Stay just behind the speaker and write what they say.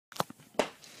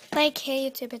Like, hey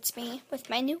YouTube, it's me with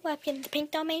my new weapon, the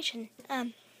pink Dalmatian. Her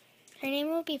name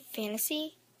will be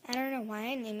Fantasy. I don't know why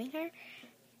I'm naming her.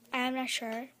 I'm not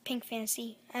sure. Pink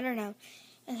Fantasy. I don't know.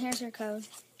 And here's her code.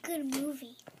 Good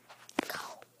movie. Go.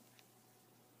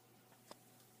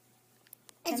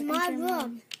 It's my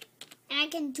room. And I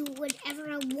can do whatever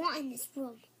I want in this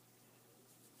room.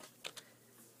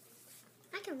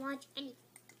 I can watch anything.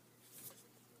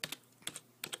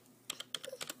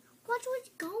 Watch where it's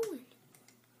going.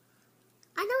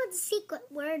 I know what the secret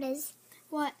word is.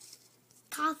 What?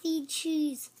 Coffee,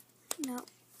 cheese. No.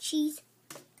 Cheese.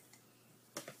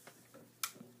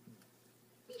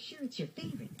 Be sure it's your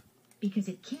favorite, because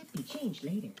it can't be changed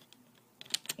later.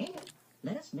 And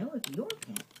let us know if your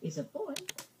pet is a boy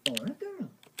or a girl.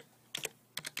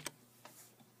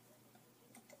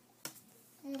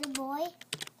 Is it a boy?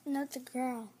 No, it's a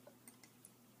girl.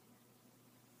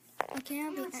 Okay,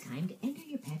 I'll Now it's time to enter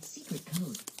your pet's secret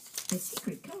code. The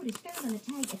secret code is found on a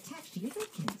tag attached to your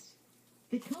Redkins.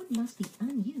 The code must be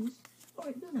unused or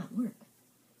it will not work.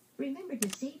 Remember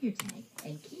to save your tag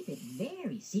and keep it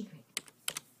very secret.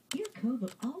 Your code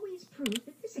will always prove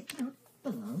that this account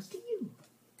belongs to you.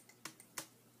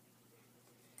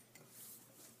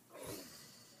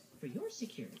 For your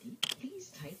security, please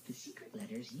type the secret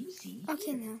letters you see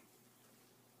Okay, here. now.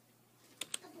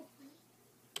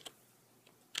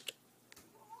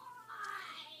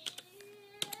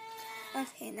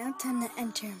 Okay, now time to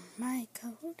enter my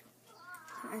code.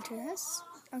 Enter this.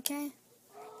 Okay.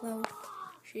 Load.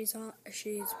 She's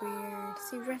weird.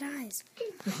 See, red eyes.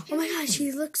 Oh my god,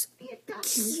 she looks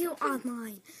cute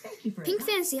online. Pink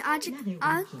Fantasy,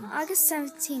 August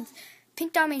 17th.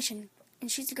 Pink Dalmatian.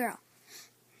 And she's a girl.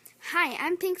 Hi,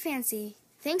 I'm Pink Fantasy.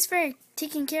 Thanks for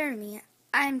taking care of me.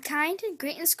 I'm kind,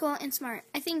 great in school, and smart.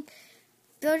 I think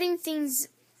building things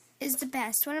is the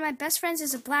best. One of my best friends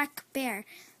is a black bear.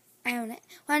 I own it.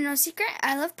 Want to know a secret?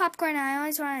 I love popcorn and I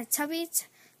always wanted a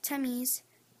Tummy's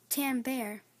tan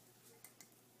bear.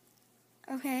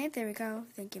 Okay, there we go.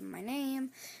 Then give my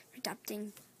name.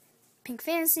 Adopting Pink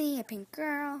Fantasy, a pink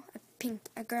girl,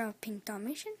 a girl, pink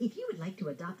Dalmatian. If you would like to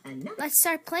adopt another... Let's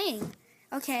start playing.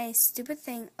 Okay, stupid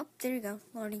thing. Oh, there you go.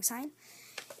 Loading sign.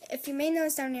 If you may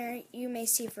notice down there, you may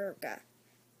see Virga.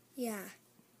 Yeah.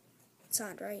 It's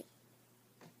odd, right?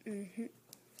 Mm-hmm.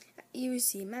 You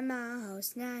see my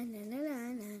mouse. Na, na, na,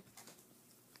 na, na.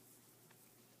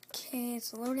 Okay,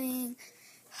 it's loading.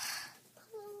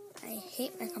 I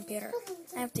hate my computer.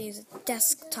 I have to use a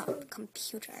desktop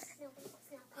computer.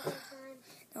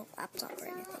 No laptop or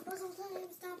anything.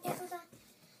 Yeah.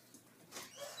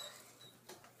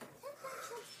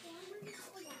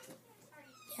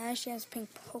 Yeah, she has pink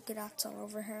polka dots all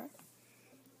over her.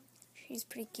 She's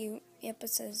pretty cute. Yep, it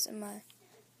says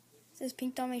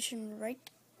Pink Dalmatian right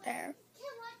there.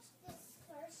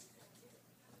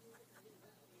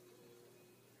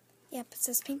 Yep, it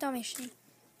says Pink Dalmatian.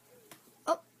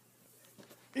 Oh,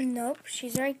 nope,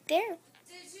 she's right there.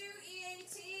 Did you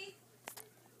EAT?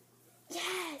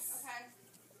 Yes. Okay.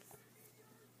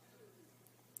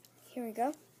 Here we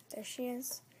go. There she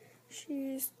is.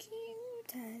 She's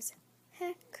cute as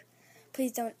heck.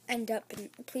 Please don't end up in.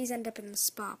 Please end up in the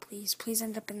spa. Please. Please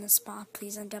end up in the spa.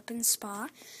 Please end up in the spa.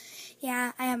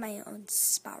 Yeah, I have my own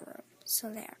spa room. So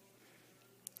there.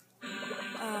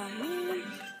 Man,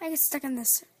 I get stuck in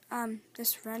this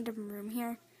random room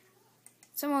here.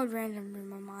 Some old random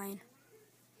room of mine.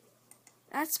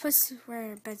 That's supposed to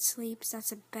where a bed sleeps.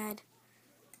 That's a bed.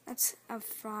 That's a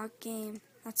frog game.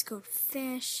 Let's go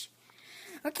fish.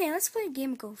 Okay, let's play a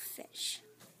game of Go Fish.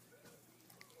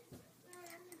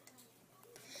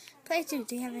 Play 2.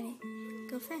 Do you have any?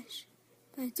 Go Fish.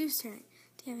 Play 2's turn.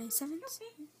 Do you have any 7s?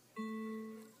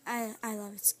 I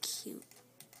love it. It's cute.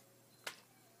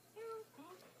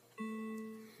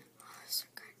 Oh, so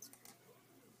good.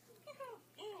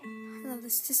 I love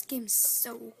this. This game's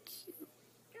so cute.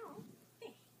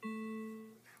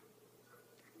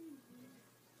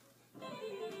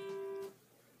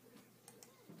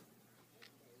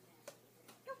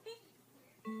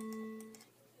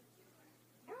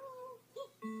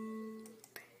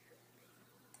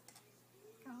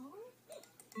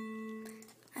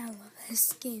 I love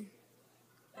this game.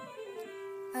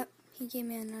 Oh, he gave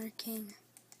me another king.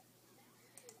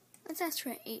 Let's ask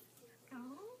for 8.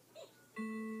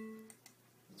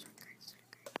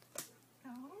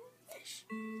 Fish.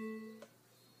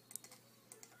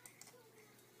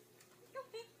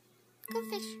 Go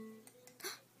fish. Here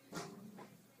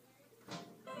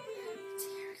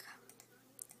we go.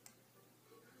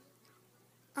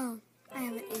 Oh, I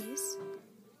have an ace.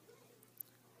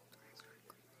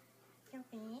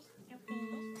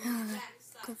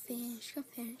 Go fish, go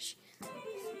fish.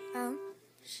 Oh,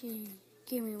 She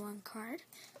gave me 1 card.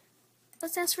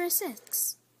 Let's ask for a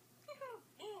 6.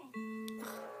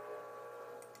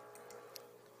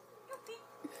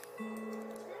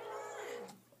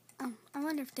 I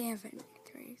wonder if they have any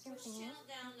 3s.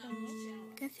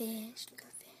 Good fish, good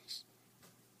fish.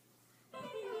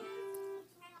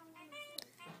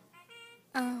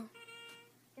 Oh.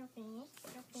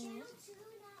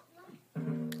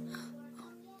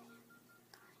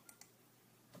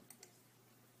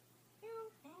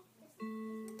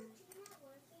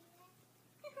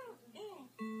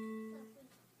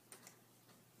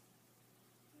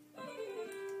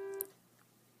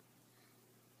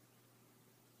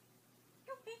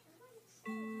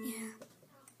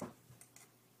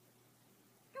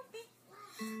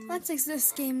 Let's exit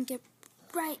this game and get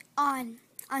right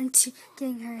onto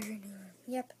getting her in her new room.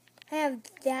 Yep. I have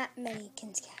that many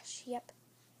Kins Cash. Yep.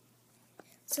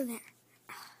 So there.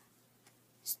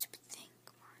 Stupid thing.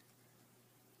 Come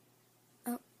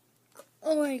on.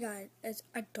 Oh my god. It's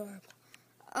adorable.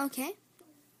 Okay.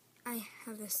 I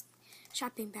have this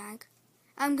shopping bag.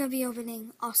 I'm going to be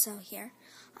opening also here.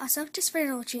 Also, just for a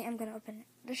little treat, I'm going to open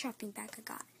the shopping bag I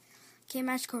got. Okay,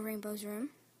 Magical Rainbow's room.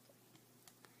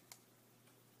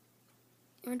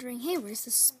 You're wondering, hey, where's the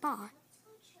spa?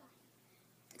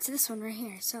 It's this one right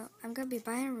here. So I'm going to be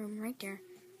buying a room right there.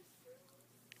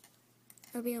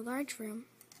 It'll be a large room.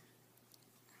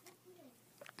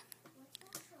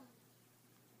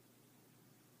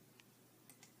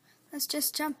 Let's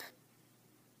just jump.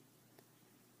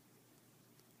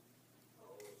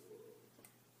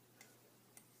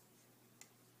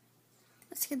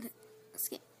 Let's get.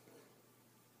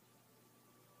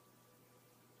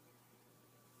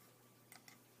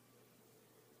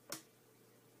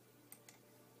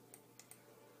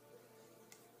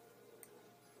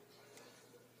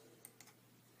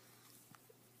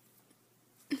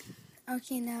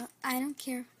 Okay, now I don't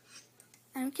care.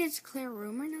 I don't care if it's a clear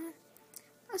room or not.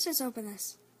 Let's just open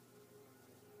this.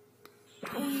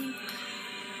 Okay.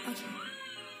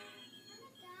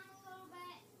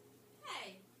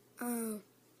 Oh.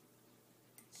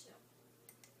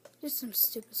 Just some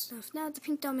stupid stuff. Now the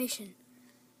pink Dalmatian.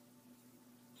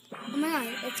 Oh my god,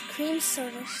 it's cream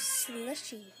soda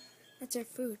slushy. That's her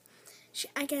food.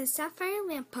 I get a sapphire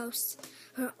lamppost,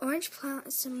 an orange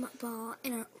plasma ball,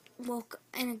 and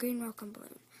a green welcome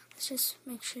balloon. Let's just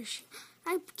make sure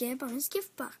I get a bonus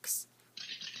gift box.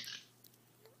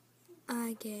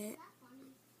 I get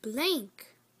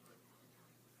blank.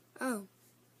 Oh.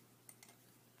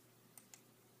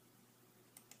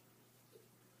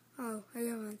 Oh, I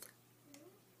got one.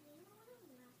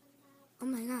 Oh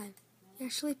my god. You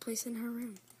actually placed in her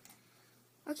room.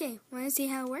 Okay, want to see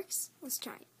how it works? Let's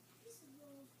try it.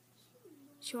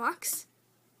 She walks.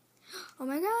 Oh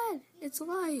my god, it's a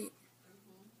light.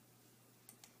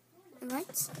 It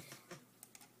lights.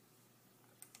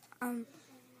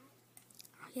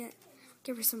 Yeah,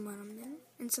 give her some watermelon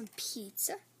and some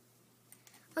pizza.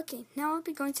 Okay, now I'll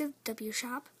be going to the W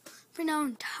shop for no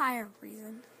entire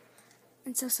reason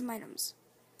and sell some items.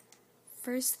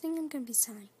 First thing I'm going to be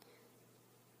selling.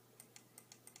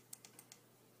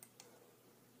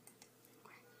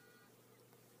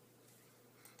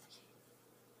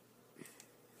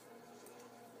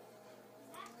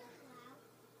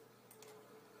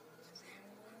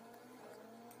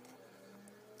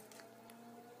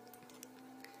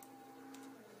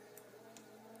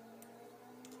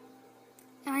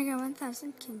 I got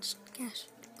 1,000 cash.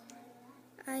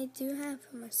 I do have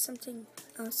something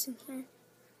else in here.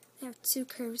 I have 2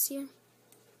 curves here.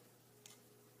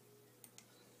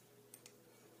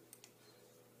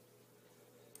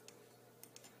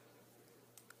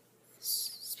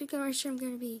 Speaking of which, I'm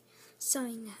going to be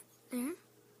selling that there.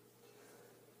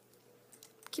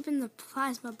 Keeping the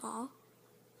plasma ball.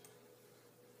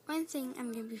 One thing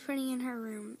I'm going to be putting in her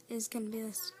room is going to be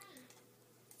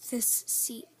this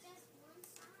seat.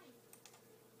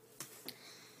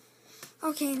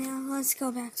 Okay, now let's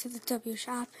go back to the W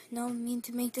shop. No mean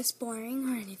to make this boring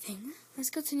or anything.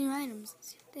 Let's go to new items. Let's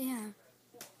see what they have.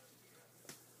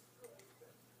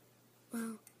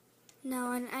 Well,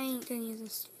 no, I ain't gonna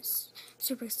use this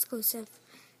super exclusive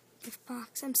gift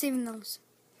box. I'm saving those.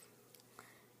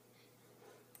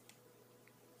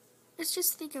 Let's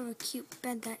just think of a cute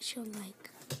bed that she'll like.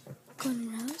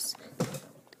 Golden Rose?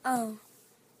 Oh.